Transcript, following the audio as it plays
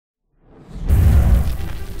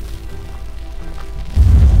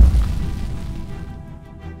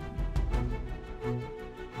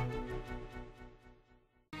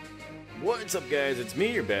What's up, guys? It's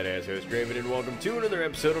me, your badass host, Draven, and welcome to another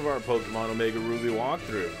episode of our Pokemon Omega Ruby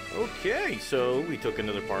walkthrough. Okay, so we took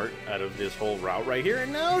another part out of this whole route right here,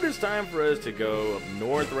 and now it is time for us to go up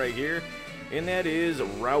north right here, and that is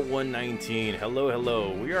Route 119. Hello,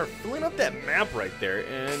 hello. We are filling up that map right there,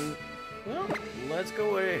 and, well, let's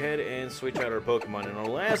go ahead and switch out our Pokemon. In our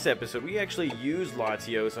last episode, we actually used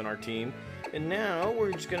Latios on our team, and now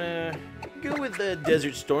we're just gonna go with the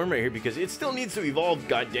Desert Storm right here because it still needs to evolve,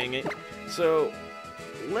 god dang it. So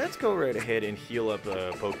let's go right ahead and heal up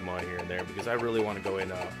Pokemon here and there because I really want to go in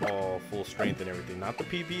all full strength and everything, not the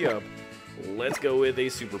PP up. Let's go with a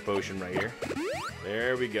Super Potion right here.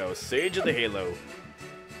 There we go, Sage of the Halo.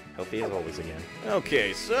 Healthy as always again.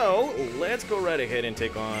 Okay, so let's go right ahead and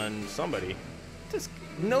take on somebody. Just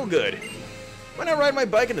no good. When I ride my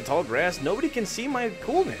bike in the tall grass, nobody can see my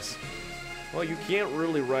coolness. Well, you can't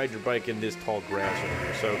really ride your bike in this tall grass over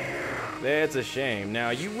here, so that's a shame. Now,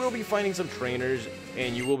 you will be finding some trainers,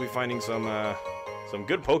 and you will be finding some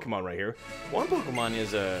good Pokemon right here. One Pokemon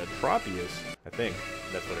is Tropius, I think.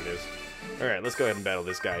 That's what it is. Alright, let's go ahead and battle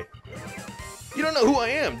this guy. You don't know who I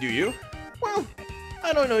am, do you? Well,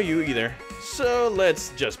 I don't know you either, so let's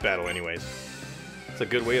just battle anyways. It's a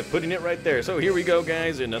good way of putting it right there. So here we go,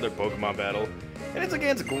 guys, another Pokemon battle. And it's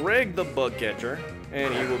against Greg the Bug Catcher.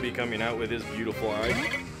 And he will be coming out with his beautiful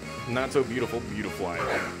eye. Not so beautiful, beautiful eye.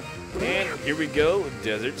 And here we go,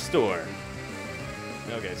 Desert Storm.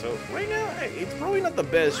 Okay, so right now, it's probably not the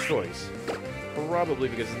best choice. Probably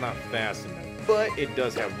because it's not fast enough. But it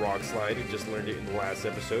does have Rock Slide. We just learned it in the last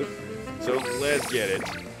episode. So let's get it.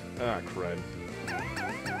 Ah, crud.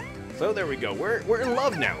 So there we go. We're in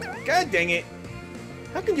love now. God dang it.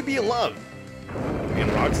 How can you be in love? And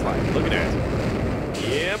Rock Slide. Look at that.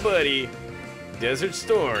 Yeah, buddy. Desert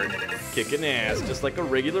Storm, kicking ass just like a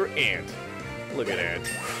regular ant. Look at that.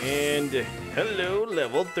 And hello,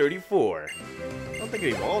 level 34. I don't think it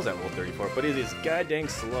evolves at level 34, but it is goddamn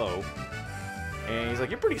slow. And he's like,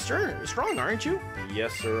 you're pretty strong, aren't you?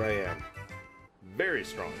 Yes, sir, I am. Very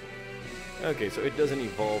strong. Okay, so it doesn't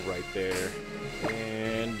evolve right there.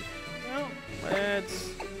 And, well,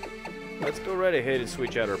 let's go right ahead and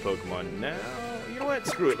switch out our Pokemon. Now, you know what?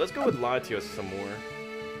 Screw it. Let's go with Latios some more.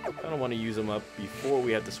 I don't want to use them up before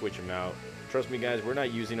we have to switch them out. Trust me, guys, we're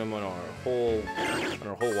not using them on our whole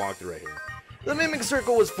walkthrough right here. The Mimic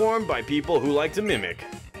Circle was formed by people who like to mimic.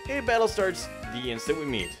 Okay, battle starts the instant we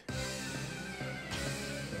meet.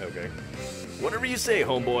 Okay. Whatever you say,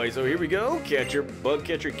 homeboy. So here we go. Bug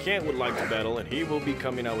Catcher Kent would like to battle, and he will be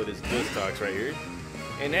coming out with his Dustox right here.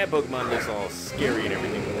 And that Pokemon looks all scary and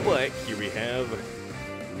everything, but here we have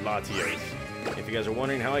Latios. If you guys are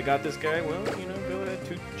wondering how I got this guy, well, you know, go ahead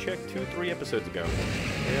to check 2-3 episodes ago.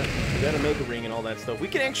 Yeah, we got a Mega Ring and all that stuff. We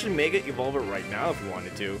can actually Mega Evolve it right now if we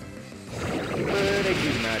wanted to. But I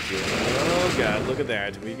choose not to. Oh god, look at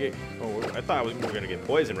that. We get. Oh, I thought we were gonna get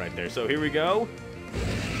poison right there. So here we go.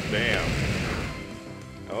 Bam.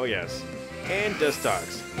 Oh yes. And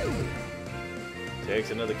Dustox.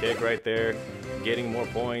 Takes another kick right there. Getting more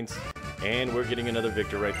points. And we're getting another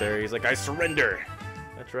victor right there. He's like, I surrender.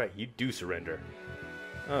 That's right, you do surrender.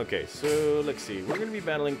 Okay, so let's see. We're going to be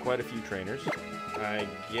battling quite a few trainers. I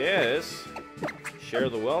guess share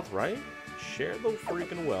the wealth, right? Share the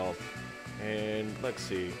freaking wealth. And let's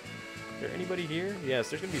see. Is there anybody here?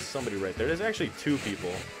 Yes, there's going to be somebody right there. There's actually 2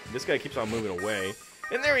 people. This guy keeps on moving away.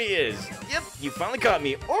 And there he is. Yep, you finally caught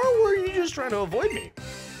me. Or were you just trying to avoid me?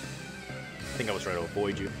 I think I was trying to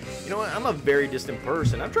avoid you. You know what? I'm a very distant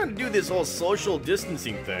person. I'm trying to do this whole social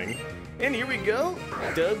distancing thing. And here we go.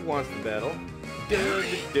 Doug wants to battle. I'm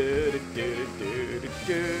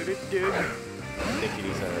thinking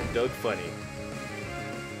he's Doug Funny.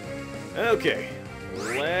 Okay,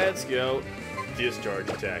 let's go. Discharge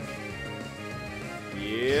attack.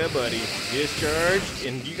 Yeah, buddy. Discharge.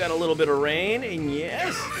 And you got a little bit of rain. And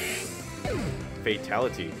yes.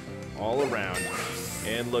 Fatality. All around.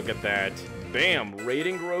 And look at that. Bam.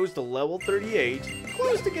 Rating grows to level 38.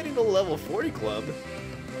 Close to getting to level 40 club.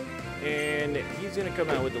 And he's gonna come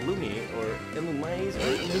out with the Lumi, or Illumize,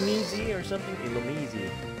 or Illumizi, or something. Illumizi.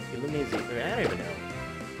 I don't even know.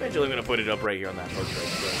 Eventually I'm gonna put it up right here on that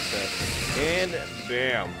Pokedex. And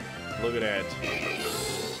bam. Look at that.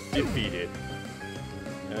 Defeated.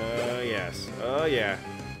 Yes. Oh, yeah.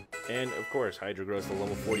 And, of course, Hydro grows to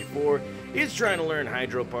level 44. He's trying to learn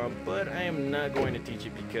Hydro Pump, but I am not going to teach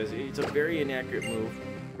it because it's a very inaccurate move.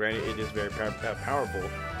 Granted, it is very powerful.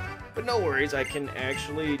 But no worries, I can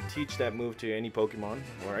actually teach that move to any Pokemon.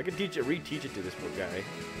 Or I can reteach it to this guy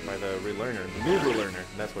by the Relearner. The Move Relearner,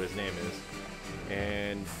 that's what his name is.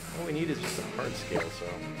 And all we need is just a heart scale, so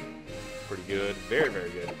pretty good. Very, very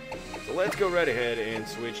good. So let's go right ahead and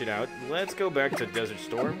switch it out. Let's go back to Desert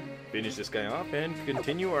Storm, finish this guy off, and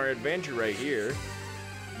continue our adventure right here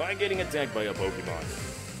by getting attacked by a Pokemon.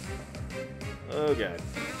 Oh god.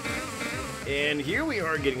 And here we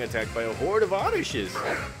are getting attacked by a horde of Odyshes.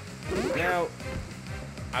 Now,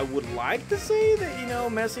 I would like to say that, you know,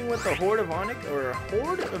 messing with a horde of or a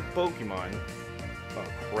horde of Pokemon. Oh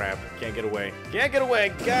crap, can't get away. Can't get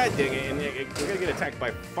away, god dang it. And we're gonna get attacked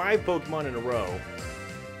by 5 Pokemon in a row.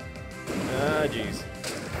 Ah, jeez.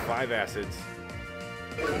 5 acids.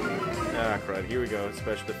 Ah, crud. Here we go.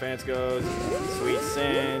 Special defense goes. Sweet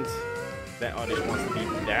Scent. That Oddish wants to beat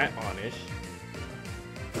that Oddish.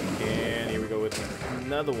 And here we go with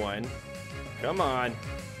another one. Come on.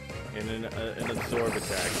 And an Absorb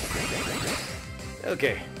attack.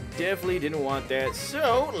 Okay. Definitely didn't want that.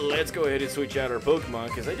 So, let's go ahead and switch out our Pokemon,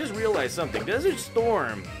 because I just realized something. Desert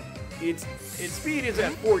Storm, its speed is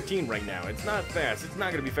at 14 right now. It's not fast. It's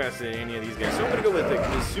not going to be faster than any of these guys. So I'm going to go with the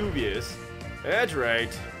Vesuvius. That's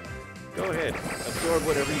right. Go ahead. Absorb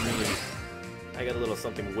whatever you need. I got a little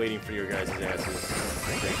something waiting for your guys' asses.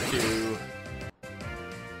 There's 2.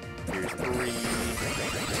 Here's 3.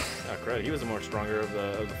 Oh, crud. He was the more stronger of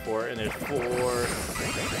the 4. And there's 4.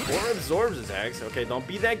 4 absorbs attacks. Okay, don't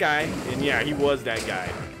be that guy. And yeah, he was that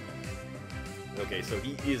guy. Okay, so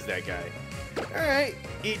he is that guy. Alright,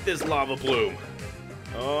 eat this Lava Plume.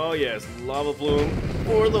 Oh yes, Lava Plume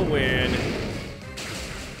for the win.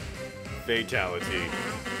 Fatality.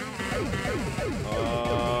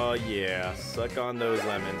 Oh yeah, suck on those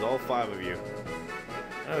lemons, all 5 of you.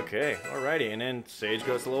 Okay, alrighty, and then Sage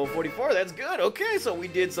goes to level 44. That's good. Okay, so we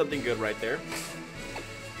did something good right there.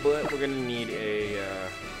 But we're gonna need a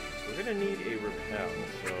repel.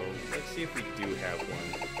 So let's see if we do have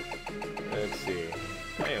one. Let's see.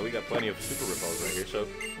 Oh, yeah, we got plenty of super repels right here, so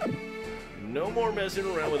no more messing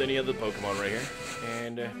around with any other Pokemon right here.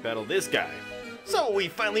 And battle this guy. So we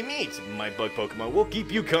finally meet! My bug Pokemon will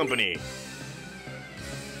keep you company.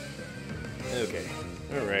 Okay,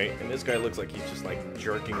 alright, and this guy looks like he's just like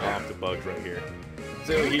jerking off the bugs right here.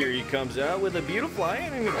 So here he comes out with a Beautifly,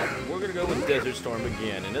 and we're gonna go with Desert Storm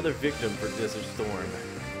again. Another victim for Desert Storm.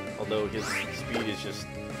 Although his speed is just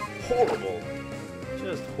horrible.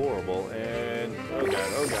 Just horrible. And oh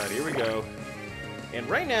god, here we go. And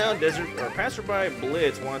right now, Passerby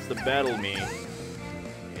Blitz wants to battle me.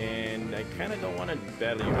 And I kind of don't want to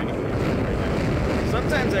battle you anyway right now.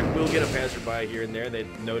 Sometimes I will get a Passerby here and there that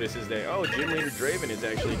notices that, oh, Gym Leader Draven is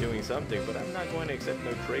actually doing something, but I'm not going to accept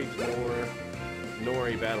no trades nor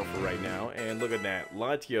a battle for right now. And look at that.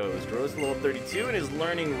 Latios grows to level 32 and is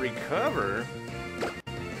learning Recover. Let's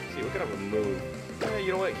see, what kind of a move?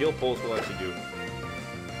 You know what? Heal Pulse will actually do.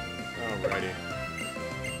 Alrighty.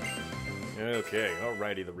 Okay,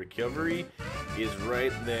 alrighty. The recovery is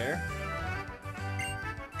right there.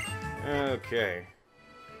 Okay.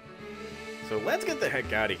 So let's get the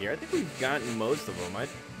heck out of here. I think we've gotten most of them. I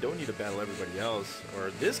don't need to battle everybody else. Or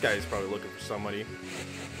this guy is probably looking for somebody.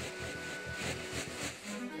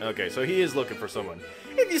 Okay, so he is looking for someone.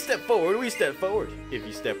 If you step forward, we step forward. If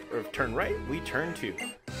you turn right, we turn too.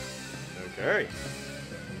 Okay.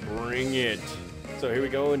 Bring it. So here we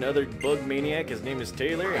go, another bug maniac. His name is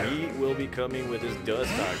Taylor, and he will be coming with his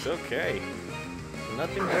Dustox. Okay.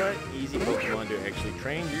 Nothing but easy Pokemon to actually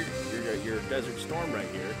train your Desert Storm right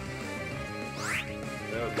here.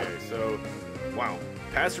 Okay, so wow.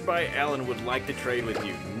 Passerby Alan would like to trade with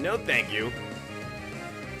you. No thank you.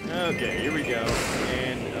 Okay, here we go.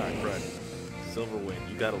 And crud. Silver Wind,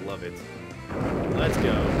 you gotta love it. Let's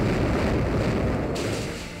go.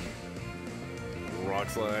 Rock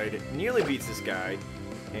Slide nearly beats this guy,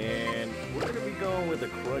 and we're gonna be going with a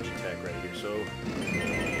Crunch attack right here. So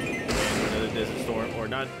another Desert Storm, or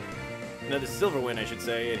not, another Silver Wind, I should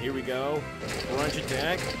say. And here we go, Crunch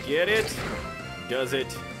attack. Get it? Does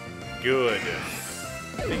it? Good.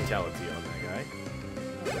 Fatality on that guy.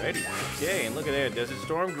 Alrighty. Okay, and look at that. Desert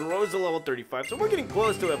Storm grows to level 35, so we're getting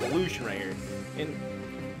close to evolution right here. And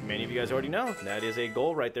many of you guys already know that is a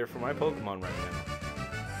goal right there for my Pokemon right now.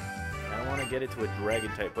 I want to get it to a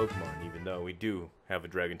Dragon-type Pokemon, even though we do have a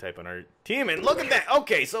Dragon-type on our team. And look at that!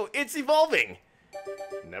 Okay, so it's evolving!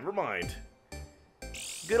 Never mind.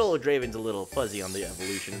 Good old Draven's a little fuzzy on the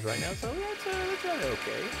evolutions right now, so that's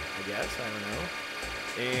okay, I guess. I don't know.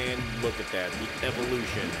 And look at that, the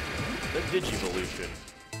evolution. The Digivolution.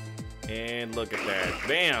 And look at that.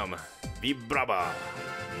 Bam! Vibrava!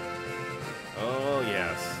 Oh,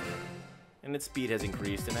 yes. And its speed has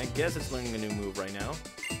increased, and I guess it's learning a new move right now.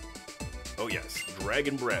 Oh yes,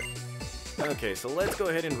 Dragon Breath. Okay, so let's go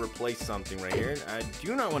ahead and replace something right here. I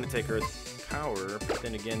do not want to take Earth Power, but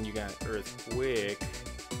then again, you got Earthquake.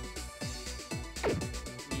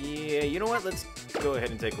 Yeah, Yeah, you know what? Let's go ahead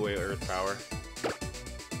and take away Earth Power.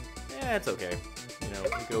 Yeah, it's okay. You know, we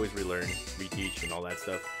can always relearn, reteach, and all that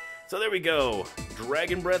stuff. So there we go.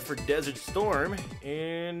 Dragon Breath for Desert Storm,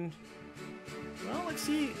 and well, let's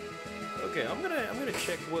see. Okay, I'm gonna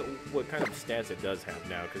check what kind of stats it does have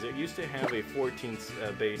now, because it used to have a 14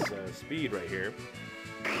 base speed right here,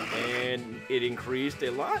 and it increased a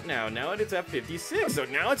lot now. Now it's at 56, so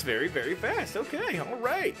now it's very, very fast. Okay, all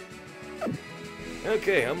right.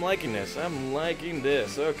 Okay, I'm liking this. I'm liking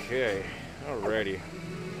this. Okay, alrighty.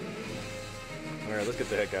 All right, let's get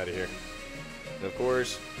the heck out of here. And of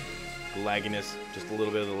course, the lagginess, just a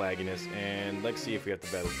little bit of the lagginess, and let's see if we have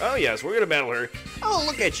to battle. Oh yes, we're gonna battle her. Oh,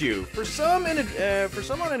 look at you! For some on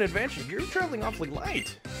an adventure, you're traveling awfully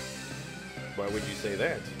light. Why would you say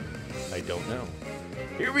that? I don't know.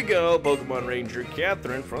 Here we go, Pokemon Ranger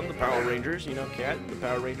Catherine from the Power Rangers. You know, Cat, the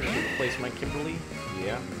Power Rangers who replaced my Kimberly.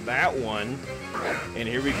 Yeah, that one. And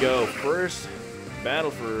here we go, first battle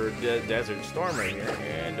for Desert Storm right here,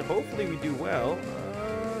 and hopefully we do well.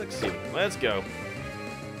 Let's see. Let's go.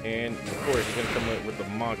 And of course, he's gonna come with the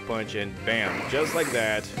Mach Punch, and bam, just like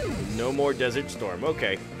that. No more Desert Storm.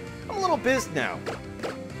 Okay, I'm a little pissed now.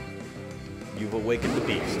 You've awakened the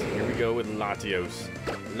beast. Here we go with Latios.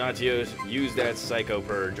 Latios, use that Psycho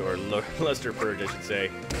Purge, or Luster Purge, I should say.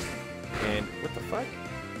 And what the fuck?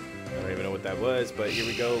 I don't even know what that was, but here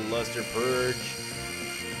we go, Luster Purge.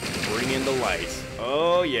 Bring in the light.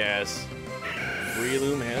 Oh yes,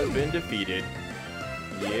 Breloom has been defeated.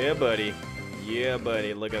 Yeah, buddy. Yeah,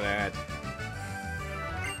 buddy, look at that.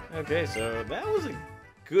 Okay, so that was a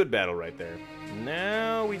good battle right there.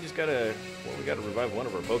 Now we just gotta, well, we gotta revive one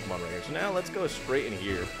of our Pokemon right here. So now let's go straight in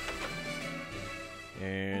here.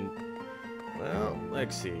 And, well,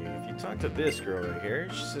 let's see. If you talk to this girl right here,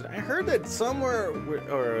 she said, I heard that somewhere,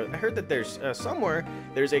 or I heard that there's somewhere,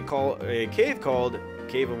 there's a cave called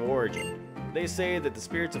Cave of Origin. They say that the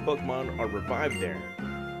spirits of Pokemon are revived there.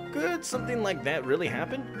 Could something like that really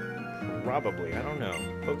happen? Probably, I don't know.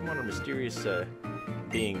 Pokemon are mysterious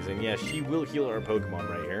beings, and yes, she will heal our Pokemon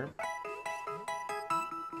right here.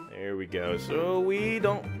 There we go. So we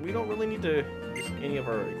don't really need to use any of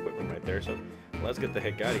our equipment right there. So let's get the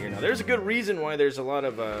heck out of here. Now, there's a good reason why there's a lot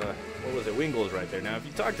of what was it, Wingles right there. Now, if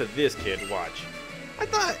you talk to this kid, watch. I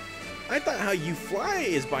thought how you fly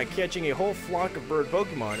is by catching a whole flock of bird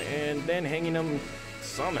Pokemon and then hanging them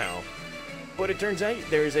somehow. But it turns out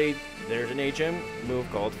there's an HM move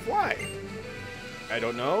called Fly. I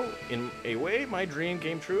don't know. In a way, my dream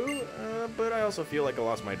came true, but I also feel like I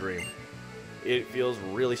lost my dream. It feels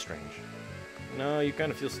really strange. No, you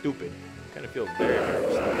kind of feel stupid. You kind of feel very, very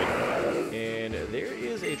stupid. And there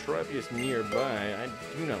is a Tropius nearby. I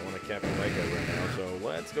do not want to capture that guy right now, so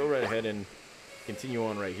let's go right ahead and continue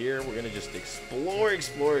on right here. We're going to just explore,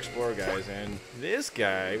 guys. And this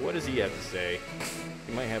guy, what does he have to say?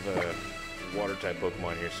 He might have a water type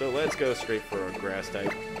Pokemon here, so let's go straight for our grass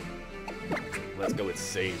type. Let's go with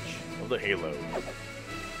Sage of the Halo.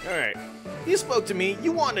 Alright, you spoke to me,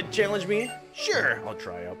 you wanted to challenge me? Sure, I'll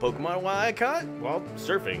try out Pokemon while I caught while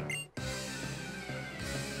surfing.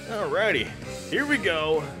 Alrighty, here we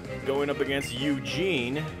go, going up against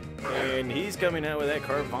Eugene, and he's coming out with that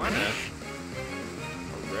Carvanha.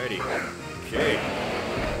 Alrighty, okay,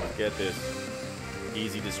 let's get this.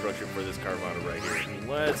 Easy destruction for this Carvanha right here.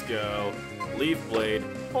 Let's go. Leaf Blade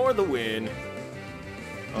for the win.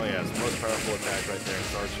 Oh yeah, it's the most powerful attack right there in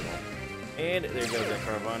its arsenal. And there goes that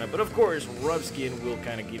Carvanha. But of course, Rough Skin will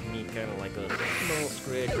kind of give me kind of like a small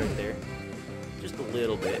scratch right there. Just a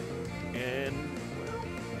little bit. And, well,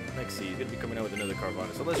 let's see. He's going to be coming out with another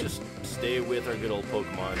Carvanha. So let's just stay with our good old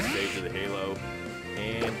Pokemon, Stage of the Halo.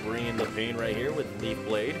 And bring in the pain right here with Leaf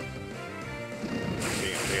Blade.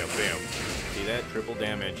 Bam, bam, bam. See that? Triple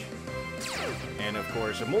damage. And of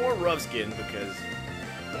course, more Rough Skin, because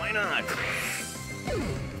why not?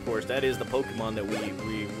 Of course, that is the Pokemon that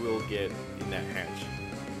we will get in that hatch.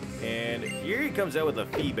 And here he comes out with a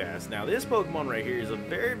Feebas. Now, this Pokemon right here is a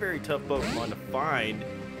very, very tough Pokemon to find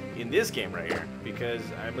in this game right here, because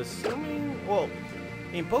I'm assuming, well,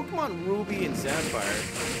 in Pokemon Ruby and Sapphire,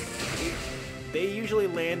 they usually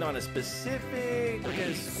land on a specific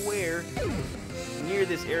square near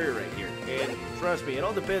this area right here. And trust me, it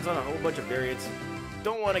all depends on a whole bunch of variants.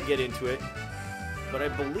 Don't want to get into it, but I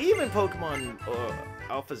believe in Pokemon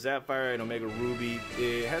Alpha Sapphire and Omega Ruby,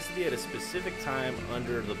 it has to be at a specific time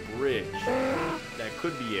under the bridge. That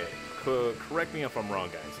could be it. Correct me if I'm wrong,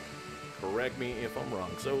 guys. Correct me if I'm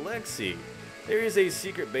wrong. So let's see. There is a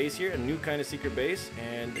secret base here, a new kind of secret base,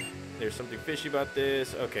 and there's something fishy about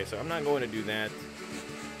this. Okay, so I'm not going to do that.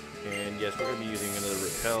 And yes, we're going to be using another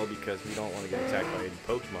Repel because we don't want to get attacked by any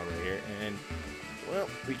Pokemon right here. And well,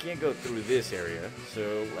 we can't go through this area,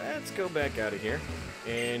 so let's go back out of here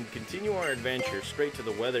and continue our adventure straight to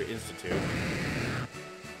the Weather Institute.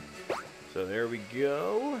 So there we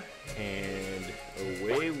go, and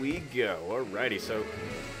away we go. Alrighty, so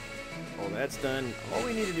all that's done. All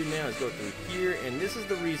we need to do now is go through here, and this is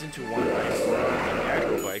the reason to want to ride the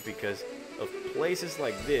acro bike, because of places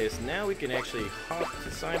like this. Now we can actually hop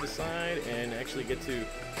to side and actually get to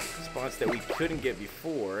spots that we couldn't get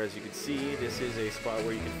before. As you can see, this is a spot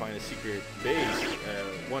where you can find a secret base,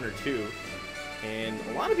 1 or 2, and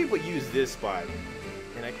a lot of people use this spot,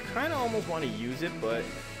 and I kind of almost want to use it, but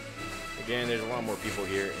again, there's a lot more people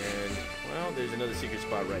here, and well, there's another secret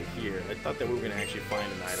spot right here. I thought that we were going to actually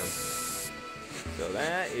find an item. So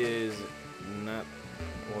that is not,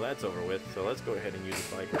 well, that's over with. So let's go ahead and use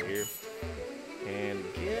the bike right here and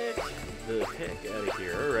get the heck out of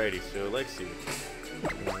here. Alrighty, so let's see.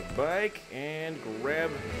 My bike and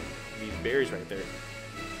grab these berries right there.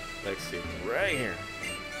 Let's see, right here.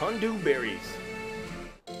 Hondu berries.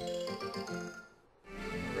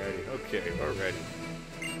 Alrighty, okay, alrighty.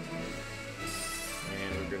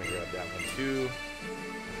 And we're gonna grab that one too.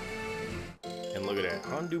 And look at that,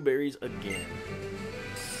 Hondu berries again.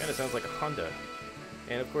 Kind of sounds like a Honda.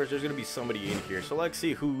 And of course, there's gonna be somebody in here. So let's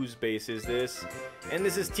see whose base is this. And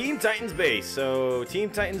this is Team Titan's base. So Team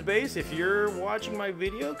Titan's base, if you're watching my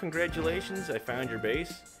video, congratulations, I found your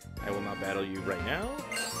base. I will not battle you right now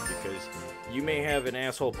because you may have an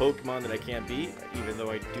asshole Pokemon that I can't beat, even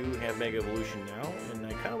though I do have Mega Evolution now, and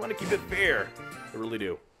I kind of want to keep it fair. I really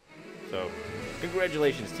do. So,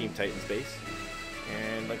 congratulations, Team Titan's base.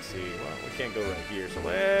 And let's see, well, we can't go right here, so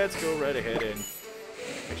let's go right ahead and...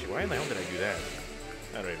 Actually, why in the hell did I do that?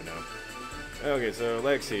 I don't even know. Okay, so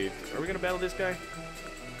let's see. Are we going to battle this guy?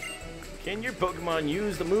 Can your Pokemon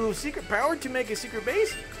use the move Secret Power to make a secret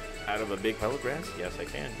base? Out of a big pile of grass? Yes, I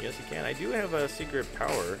can. Yes, you can. I do have a Secret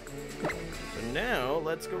Power. So now,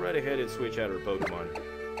 let's go right ahead and switch out our Pokemon.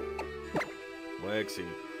 Let's see.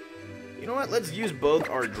 You know what? Let's use both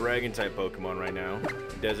our Dragon-type Pokemon right now.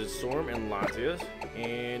 Desert Storm and Latios.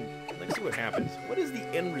 And let's see what happens. What is the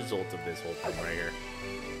end result of this whole thing right here?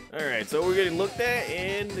 Alright, so we're getting looked at,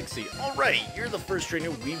 and let's see. Alright, you're the first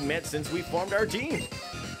trainer we've met since we formed our team.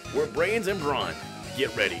 We're Brains and Brawn.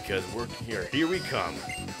 Get ready, because we're here. Here we come.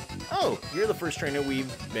 Oh, you're the first trainer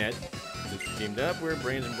we've met since we teamed up. We're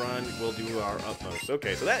Brains and Brawn. We'll do our utmost.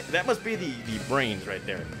 Okay, so that must be the Brains right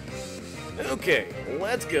there. Okay,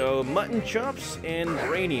 let's go. Mutton Chops and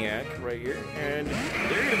Brainiac right here. And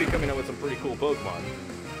they're going to be coming up with some pretty cool Pokemon.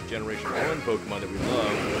 Generation 1 Pokemon that we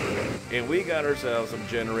love. And we got ourselves some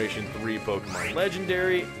Generation 3 Pokemon.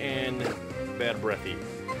 Legendary and Bad Breathy.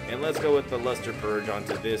 And let's go with the Luster Purge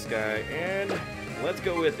onto this guy. And let's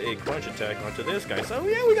go with a Crunch Attack onto this guy. So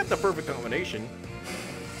yeah, we got the perfect combination.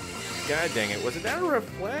 God dang it. Was it that a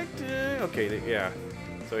Reflect? Okay, yeah.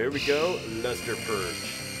 So here we go. Luster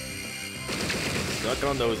Purge. Suck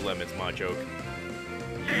on those lemons, Machoke.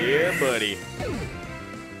 Yeah, buddy.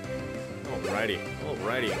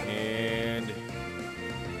 Alrighty, and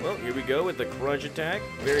well, here we go with the Crunch Attack.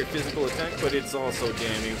 Very physical attack, but it's also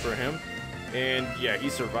damning for him. And yeah, he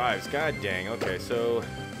survives. God dang. Okay, so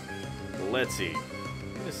let's see.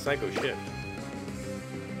 This Scykoh shift.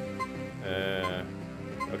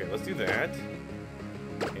 Okay, let's do that.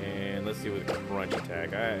 And let's do with the Crunch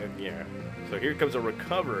Attack. Yeah. So here comes a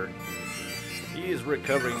Recover. He is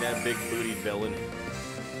recovering that big booty villain.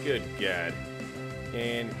 Good God.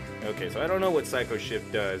 And, okay, so I don't know what Scykoh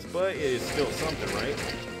Shift does, but it is still something, right?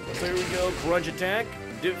 So here we go. Crunch Attack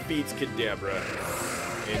defeats Kadabra.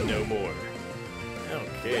 And no more.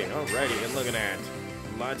 Okay, alrighty, and look at that.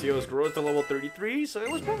 Latios grows to level 33, so it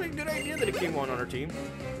was probably a good idea that it came on our team.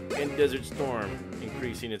 And Desert Storm,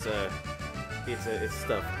 increasing its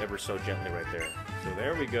stuff ever so gently right there. So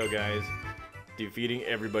there we go, guys. Defeating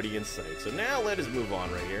everybody in sight. So now let us move on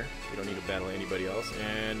right here. We don't need to battle anybody else.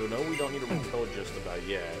 And no, we don't need to repel just about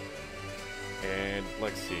yet. And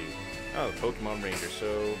let's see. Oh, Pokemon Ranger.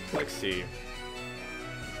 So let's see.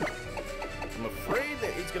 I'm afraid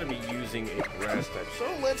that it's going to be using a grass type. So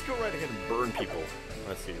let's go right ahead and burn people.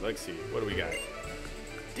 Let's see. What do we got?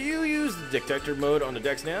 Do you use the detector mode on the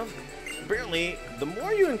Dex now? Apparently, the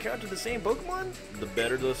more you encounter the same Pokemon, the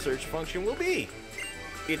better the search function will be.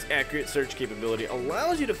 Its accurate search capability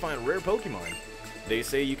allows you to find rare Pokemon. They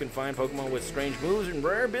say you can find Pokemon with strange moves and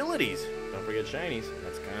rare abilities. Don't forget shinies.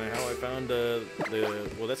 That's kind of how I found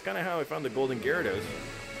that's kind of how I found the Golden Gyarados.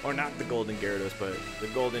 Or not the Golden Gyarados, but the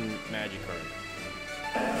Golden Magikarp.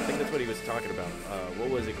 I think that's what he was talking about.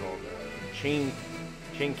 What was it called? Chain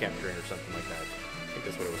capturing or something like that. I think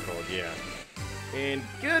that's what it was called, yeah. And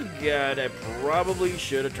good God, I probably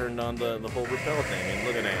should have turned on the whole repel thing. And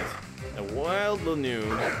look at that. A wild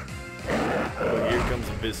Lanoon. Oh, here comes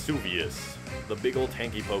Vesuvius, the big old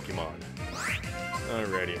tanky Pokemon.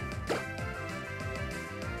 Alrighty.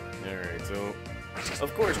 Alright, so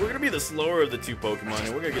of course we're gonna be the slower of the two Pokemon,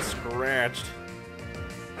 and we're gonna get scratched.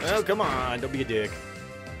 Oh, come on, don't be a dick.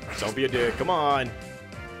 Don't be a dick, come on.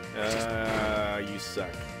 You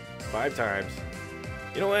suck. 5 times.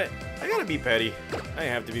 You know what? I gotta be petty. I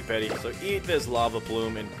have to be petty. So eat this lava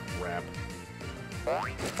plume and crap.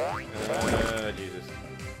 Jesus.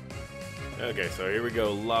 Okay, so here we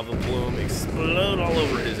go. Lava plume explode all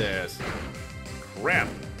over his ass. Crap.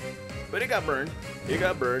 But it got burned. It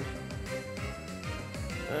got burned.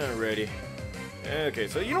 Alrighty. Okay,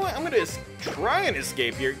 so you know what? I'm gonna try and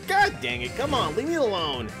escape here. God dang it. Come on, leave me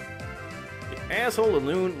alone. You asshole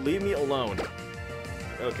Loon, leave me alone.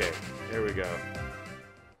 Okay, there we go.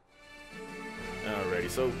 Alrighty,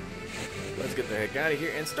 so let's get the heck out of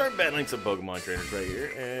here and start battling some Pokemon trainers right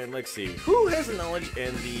here. And let's see. Who has the knowledge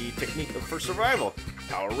and the technique for survival?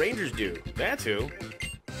 Power Rangers do. That's who. I'm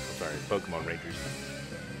sorry, Pokemon Rangers.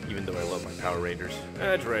 Even though I love my Power Rangers.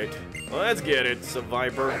 That's right. Let's get it,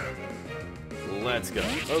 Survivor. Let's go.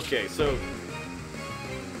 Okay, so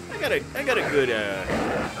I got a good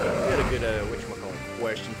whatchamacallit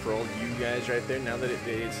question for all you guys right there. Now that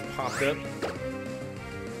it's popped up,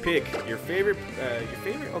 pick your favorite.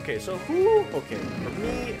 Okay, so who? Okay, for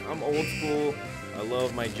me, I'm old school. I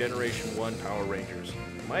love my Generation 1 Power Rangers.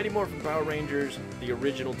 Mighty Morphin Power Rangers, the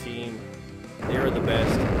original team. They are the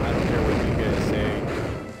best. I don't care what you guys say.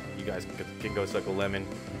 You guys can go suck a lemon.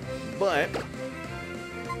 But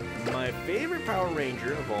my favorite Power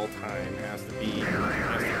Ranger of all time has to be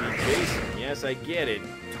Jason. Yes, I get it.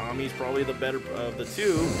 Tommy's probably the better of the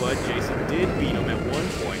two, but Jason did beat him at one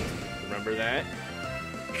point. Remember that?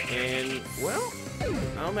 And, well,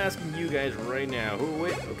 I'm asking you guys right now.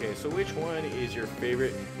 Okay, so which one is your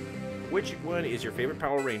favorite? Which one is your favorite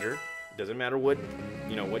Power Ranger? Doesn't matter what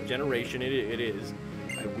generation it is.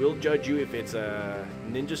 I will judge you if it's a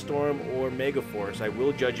Ninja Storm or Mega Force. I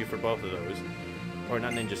will judge you for both of those. Or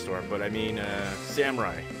not Ninja Storm, but I mean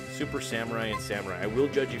Samurai. Super Samurai and Samurai. I will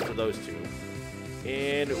judge you for those two.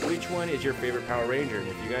 And which one is your favorite Power Ranger? And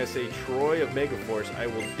if you guys say Troy of Mega Force, I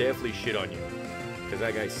will definitely shit on you. Because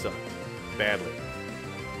that guy sucked. Badly.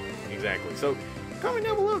 Exactly. So, comment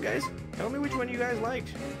down below, guys. Tell me which one you guys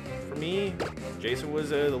liked. For me, Jason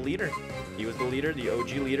was the leader. He was the leader, the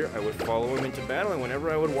OG leader. I would follow him into battle, and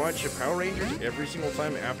whenever I would watch Power Rangers every single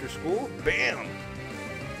time after school, BAM!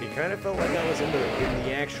 It kind of felt like I was in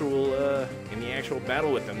the actual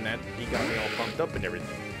battle with him. That he got me all pumped up and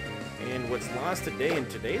everything. And what's lost today in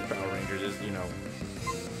today's Power Rangers is,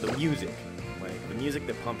 the music, like the music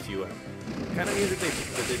that pumps you up. The kind of music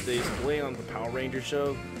they display on the Power Ranger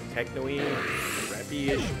show, techno-y,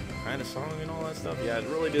 rappy-ish kind of song and all that stuff. Yeah, it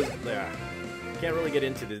really does. Yeah, can't really get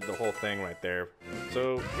into the whole thing right there.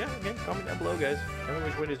 So yeah, again, comment down below, guys. Tell me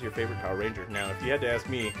which one is your favorite Power Ranger. Now, if you had to ask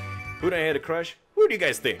me, who'd I had a crush? Who do you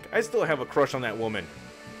guys think? I still have a crush on that woman.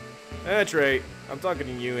 That's right. I'm talking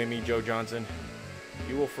to you, Amy Jo Johnson.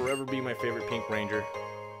 You will forever be my favorite Pink Ranger.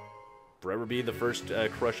 Forever be the first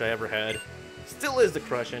crush I ever had. Still is the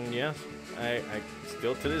crush, and yes, I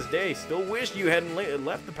still to this day still wish you hadn't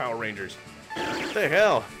left the Power Rangers. What the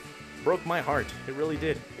hell? Broke my heart. It really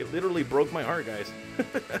did. It literally broke my heart, guys.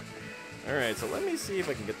 Alright, so let me see if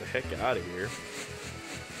I can get the heck out of here.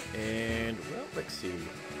 And, well, let's see.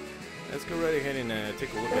 Let's go right ahead and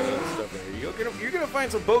take a look at all this stuff right here. You're gonna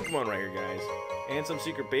find some Pokemon right here, guys. And some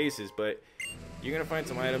secret bases, but you're gonna find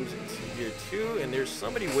some items here too, and there's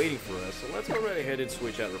somebody waiting for us. So let's go right ahead and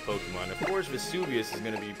switch out our Pokemon. Of course, Vesuvius is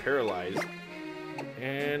gonna be paralyzed.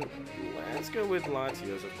 And let's go with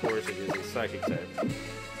Latios. Of course, it is a psychic type.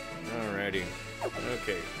 Alrighty.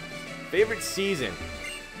 Okay. Favorite season.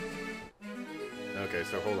 Okay,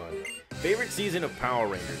 so hold on. Favorite season of Power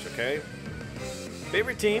Rangers, okay?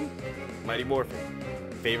 Favorite team? Mighty Morphin.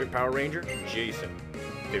 Favorite Power Ranger? Jason.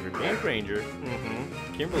 Favorite Pink Ranger?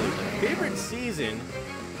 Kimberly. Favorite season?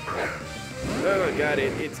 Oh, got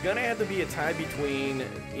it. It's gonna have to be a tie between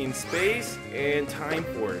In Space and Time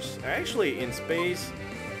Force. Actually, In Space,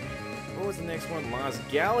 what was the next one? Lost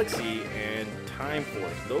Galaxy and Time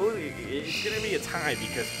Force. Those, it's gonna be a tie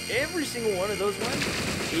because every single one of those ones,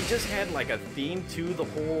 it just had like a theme to the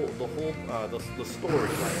story.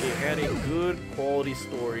 Like it had a good quality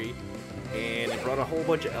story, and it brought a whole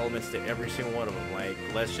bunch of elements to every single one of them. Like,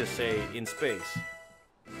 let's just say In Space,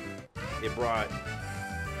 it brought.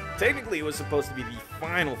 Technically, it was supposed to be the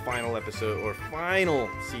final episode or final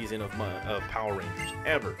season of Power Rangers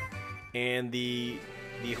ever, and the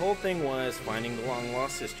the whole thing was finding the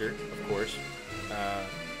long-lost sister, of course.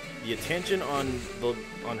 The attention on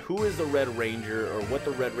who is the Red Ranger or what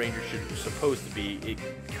the Red Ranger supposed to be, it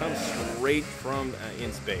comes straight from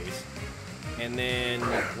in space. And then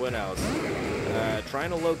what else?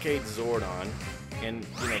 Trying to locate Zordon, and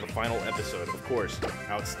you know, the final episode, of course,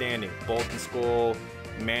 outstanding. Bulk and Skull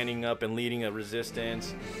manning up and leading a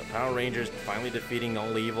resistance. The Power Rangers finally defeating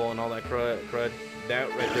all evil and all that crud. That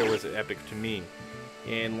right there was epic to me.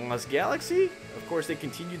 In Lost Galaxy, of course, they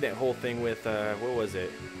continued that whole thing with what was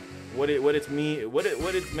it? What it's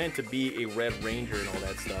meant to be a Red Ranger and all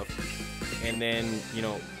that stuff. And then, you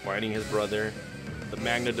know, fighting his brother. The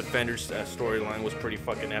Magna Defenders storyline was pretty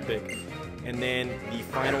fucking epic. And then the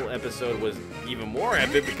final episode was even more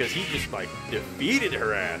epic because he just like defeated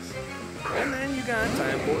her ass. And then you got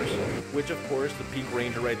Time Force, which of course the Peak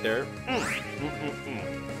Ranger right there.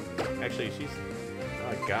 Actually, she's,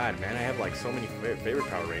 oh god, man, I have like so many favorite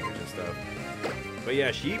Power Rangers and stuff. But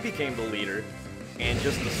yeah, she became the leader, and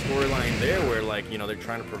just the storyline there where, like, you know, they're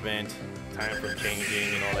trying to prevent time from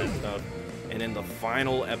changing and all that stuff. And then the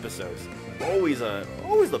final episodes, always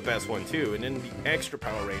the best one too. And then the extra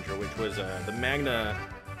Power Ranger, which was the Magna,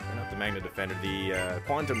 not the Magna Defender, the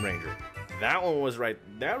Quantum Ranger. That one was right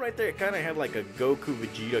there. It kind of had like a Goku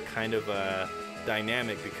Vegeta kind of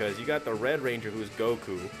dynamic, because you got the Red Ranger, who's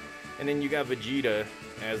Goku, and then you got Vegeta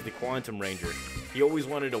as the Quantum Ranger. He always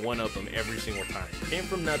wanted to one-up him every single time. Came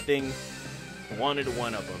from nothing, wanted to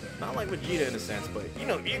one-up him. Not like Vegeta in a sense, but you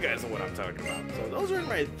know, you guys know what I'm talking about. So those are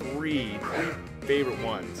my three favorite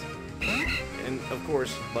ones. And of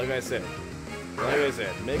course, like I said,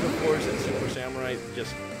 Mega Force and Super Samurai,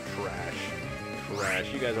 just trash.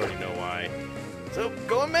 You guys already know why. So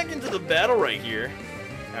going back into the battle right here,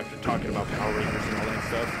 after talking about Power Rangers and all that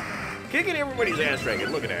stuff, kicking everybody's ass ragged.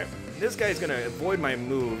 Look at that. This guy's gonna avoid my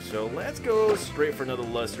move, so let's go straight for another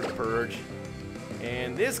Luster Purge.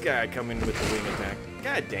 And this guy coming with the wing attack.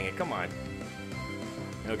 God dang it, come on.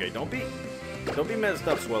 Okay, don't be messed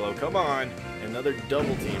up, Swallow. Come on. Another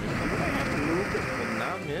double team. Do I have a move that will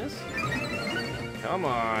not miss? Come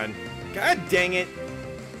on. God dang it.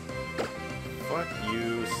 Fuck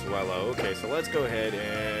you, Swallow. Okay, so let's go ahead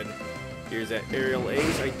and here's that aerial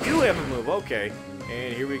ace. I do have a move. Okay.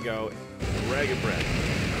 And here we go. Dragon Breath.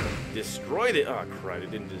 Destroyed it. Oh, crud.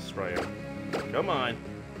 It didn't destroy him. Come on.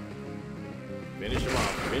 Finish him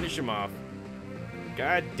off. Finish him off.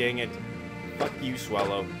 God dang it. Fuck you,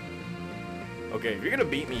 Swallow. Okay, if you're gonna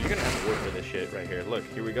beat me, you're gonna have to work for this shit right here. Look,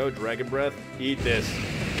 here we go. Dragon Breath. Eat this.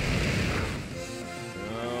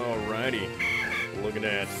 Alrighty. Look at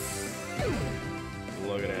that.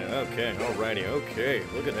 Look at that. Okay, alrighty. Okay,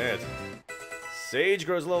 look at that. Sage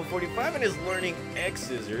grows level 45 and is learning X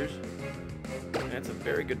Scissors. That's a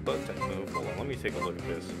very good bug type move. Hold on, let me take a look at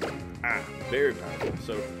this. Ah, very powerful.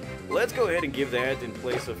 So let's go ahead and give that in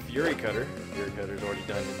place of Fury Cutter. Fury Cutter's already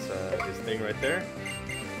done his thing right there.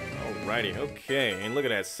 Alrighty, okay, and look at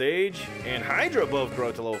that. Sage and Hydra both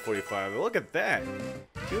grow to level 45. Look at that.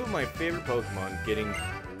 Two of my favorite Pokemon getting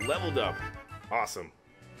leveled up. Awesome.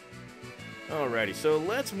 Alrighty, so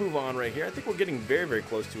let's move on right here. I think we're getting very, very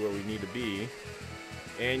close to where we need to be.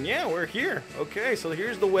 And yeah, we're here. Okay, so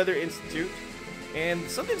here's the Weather Institute. And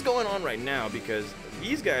something's going on right now because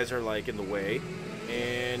these guys are like in the way.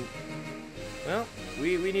 And, well,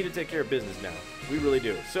 we need to take care of business now. We really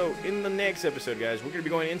do. So in the next episode, guys, we're going to be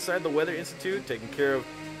going inside the Weather Institute, taking care of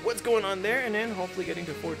what's going on there, and then hopefully getting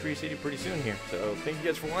to Fort Tree City pretty soon here. So thank you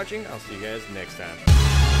guys for watching. I'll see you guys next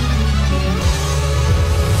time.